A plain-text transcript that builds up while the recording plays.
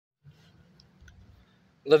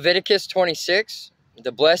Leviticus 26,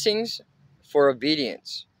 the blessings for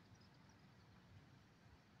obedience.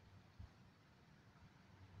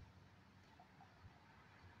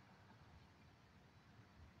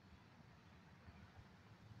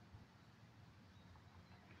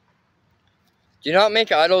 Do not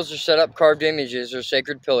make idols or set up carved images or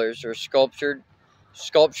sacred pillars or sculptured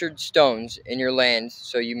stones in your land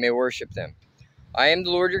so you may worship them. I am the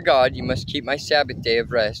Lord your God. You must keep my Sabbath day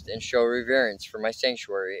of rest and show reverence for my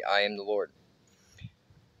sanctuary. I am the Lord.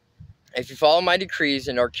 If you follow my decrees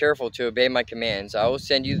and are careful to obey my commands, I will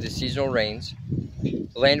send you the seasonal rains.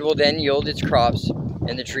 The land will then yield its crops,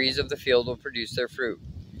 and the trees of the field will produce their fruit.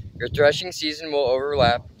 Your threshing season will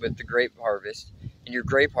overlap with the grape harvest, and your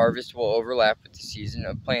grape harvest will overlap with the season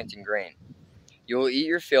of planting grain. You will eat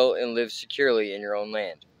your fill and live securely in your own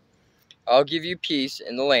land. I'll give you peace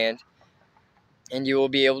in the land, and you will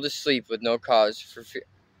be able to sleep with no cause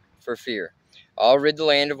for fear. I'll rid the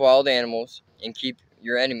land of wild animals and keep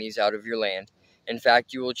your enemies out of your land. In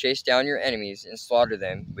fact, you will chase down your enemies and slaughter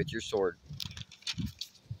them with your sword.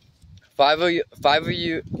 Five of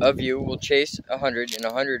you will chase 100, and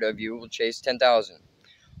 100 of you will chase 10,000.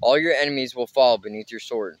 All your enemies will fall beneath your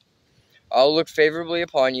sword. I will look favorably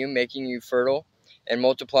upon you, making you fertile and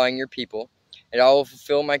multiplying your people, and I will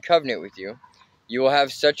fulfill my covenant with you. You will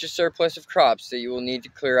have such a surplus of crops that you will need to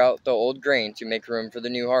clear out the old grain to make room for the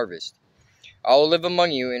new harvest. I will live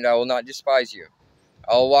among you, and I will not despise you.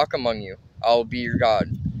 I will walk among you. I will be your God,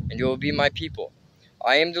 and you will be my people.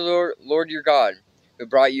 I am the Lord your God, who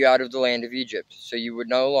brought you out of the land of Egypt, so you would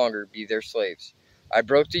no longer be their slaves. I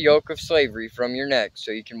broke the yoke of slavery from your neck,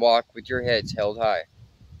 so you can walk with your heads held high.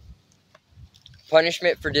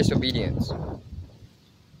 Punishment for disobedience.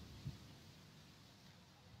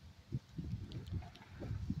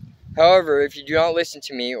 However, if you do not listen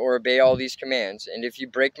to me or obey all these commands, and if you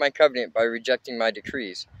break my covenant by rejecting my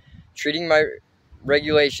decrees, treating my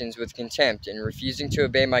regulations with contempt, and refusing to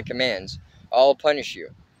obey my commands, I will punish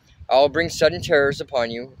you. I will bring sudden terrors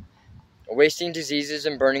upon you, wasting diseases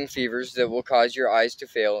and burning fevers that will cause your eyes to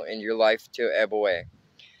fail and your life to ebb away.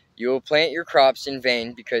 You will plant your crops in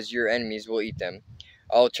vain because your enemies will eat them.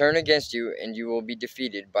 I will turn against you, and you will be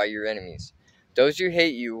defeated by your enemies. Those who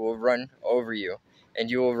hate you will run over you, and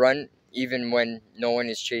you will run even when no one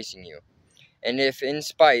is chasing you. And if in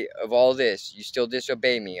spite of all this you still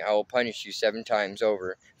disobey me, I will punish you 7 times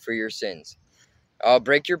over for your sins. I will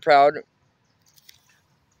break your proud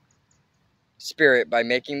spirit by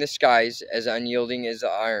making the skies as unyielding as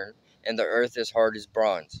iron and the earth as hard as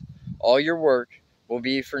bronze. All your work will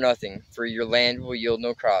be for nothing, for your land will yield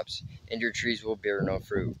no crops, and your trees will bear no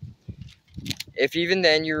fruit. If even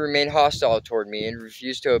then you remain hostile toward me and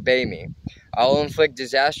refuse to obey me, I will inflict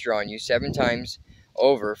disaster on you 7 times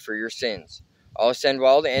over for your sins. I will send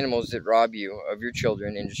wild animals that rob you of your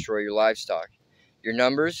children and destroy your livestock. Your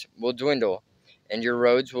numbers will dwindle, and your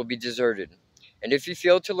roads will be deserted. And if you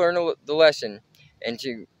fail to learn the lesson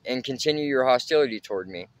and continue your hostility toward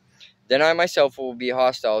me, then I myself will be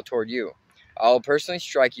hostile toward you. I will personally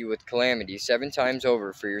strike you with calamity 7 times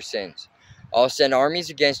over for your sins. I will send armies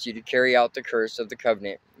against you to carry out the curse of the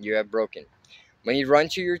covenant you have broken. When you run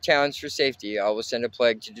to your towns for safety, I will send a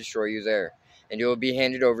plague to destroy you there, and you will be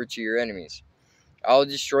handed over to your enemies. I will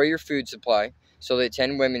destroy your food supply, so that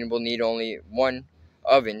 10 women will need only 1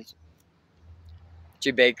 oven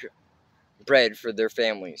to bake bread for their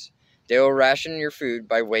families. They will ration your food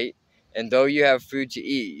by weight, and though you have food to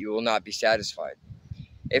eat, you will not be satisfied.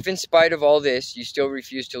 If in spite of all this you still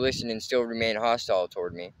refuse to listen and still remain hostile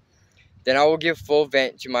toward me, then I will give full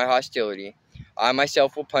vent to my hostility. I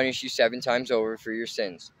myself will punish you 7 times over for your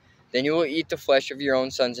sins. Then you will eat the flesh of your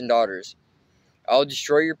own sons and daughters. I will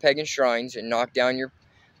destroy your pagan shrines and knock down your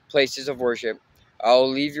places of worship. I will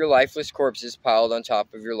leave your lifeless corpses piled on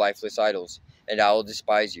top of your lifeless idols, and I will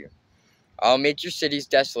despise you. I will make your cities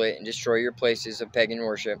desolate and destroy your places of pagan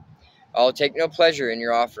worship. I will take no pleasure in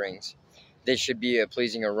your offerings. They should be a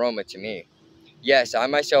pleasing aroma to me. Yes, I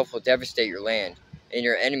myself will devastate your land, and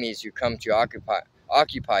your enemies who come to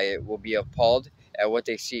occupy it will be appalled at what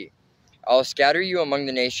they see. I will scatter you among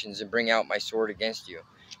the nations and bring out my sword against you.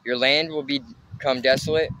 Your land will become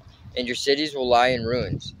desolate, and your cities will lie in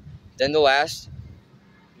ruins. Then at last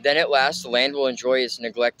the land will enjoy its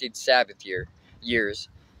neglected Sabbath years,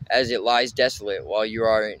 as it lies desolate while you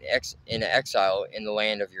are in exile in the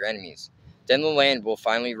land of your enemies. Then the land will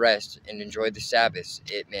finally rest and enjoy the Sabbaths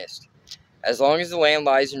it missed. As long as the land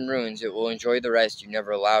lies in ruins, it will enjoy the rest you never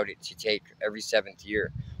allowed it to take every 7th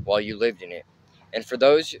year while you lived in it. And for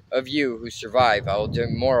those of you who survive, I will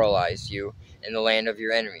demoralize you in the land of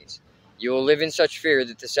your enemies. You will live in such fear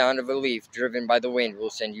that the sound of a leaf driven by the wind will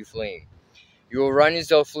send you fleeing. You will run as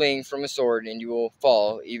though fleeing from a sword, and you will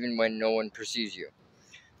fall even when no one pursues you.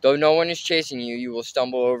 Though no one is chasing you, you will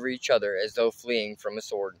stumble over each other as though fleeing from a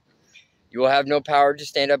sword. You will have no power to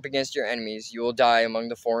stand up against your enemies. You will die among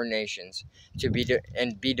the foreign nations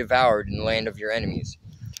and be devoured in the land of your enemies.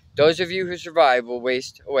 Those of you who survive will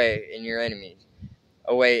waste away in your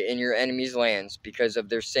enemies' lands because of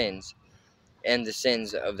their sins and the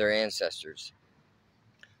sins of their ancestors.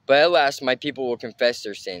 But at last my people will confess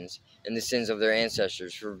their sins and the sins of their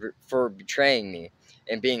ancestors for betraying me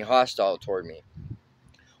and being hostile toward me.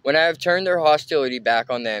 When I have turned their hostility back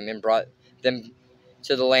on them and brought them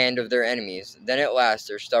to the land of their enemies, then at last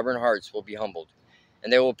their stubborn hearts will be humbled,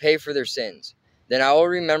 and they will pay for their sins. Then I will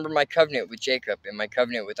remember my covenant with Jacob, and my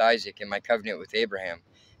covenant with Isaac, and my covenant with Abraham,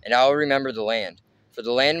 and I will remember the land. For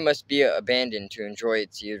the land must be abandoned to enjoy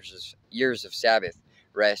its years of Sabbath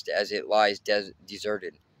rest as it lies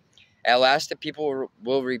deserted. At last the people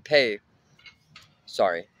will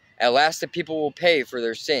pay for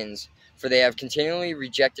their sins, for they have continually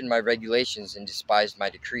rejected my regulations and despised my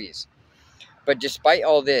decrees. But despite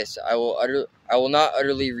all this, I will not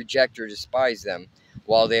utterly reject or despise them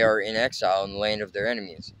while they are in exile in the land of their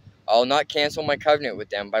enemies. I will not cancel my covenant with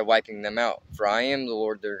them by wiping them out, for I am the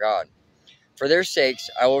Lord their God. For their sakes,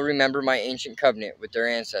 I will remember my ancient covenant with their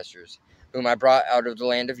ancestors, whom I brought out of the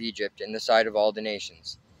land of Egypt in the sight of all the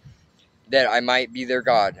nations, that I might be their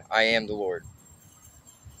God. I am the Lord.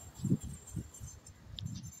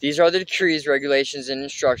 These are the decrees, regulations, and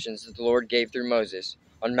instructions that the Lord gave through Moses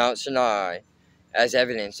on Mount Sinai as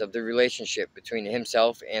evidence of the relationship between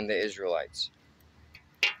himself and the Israelites.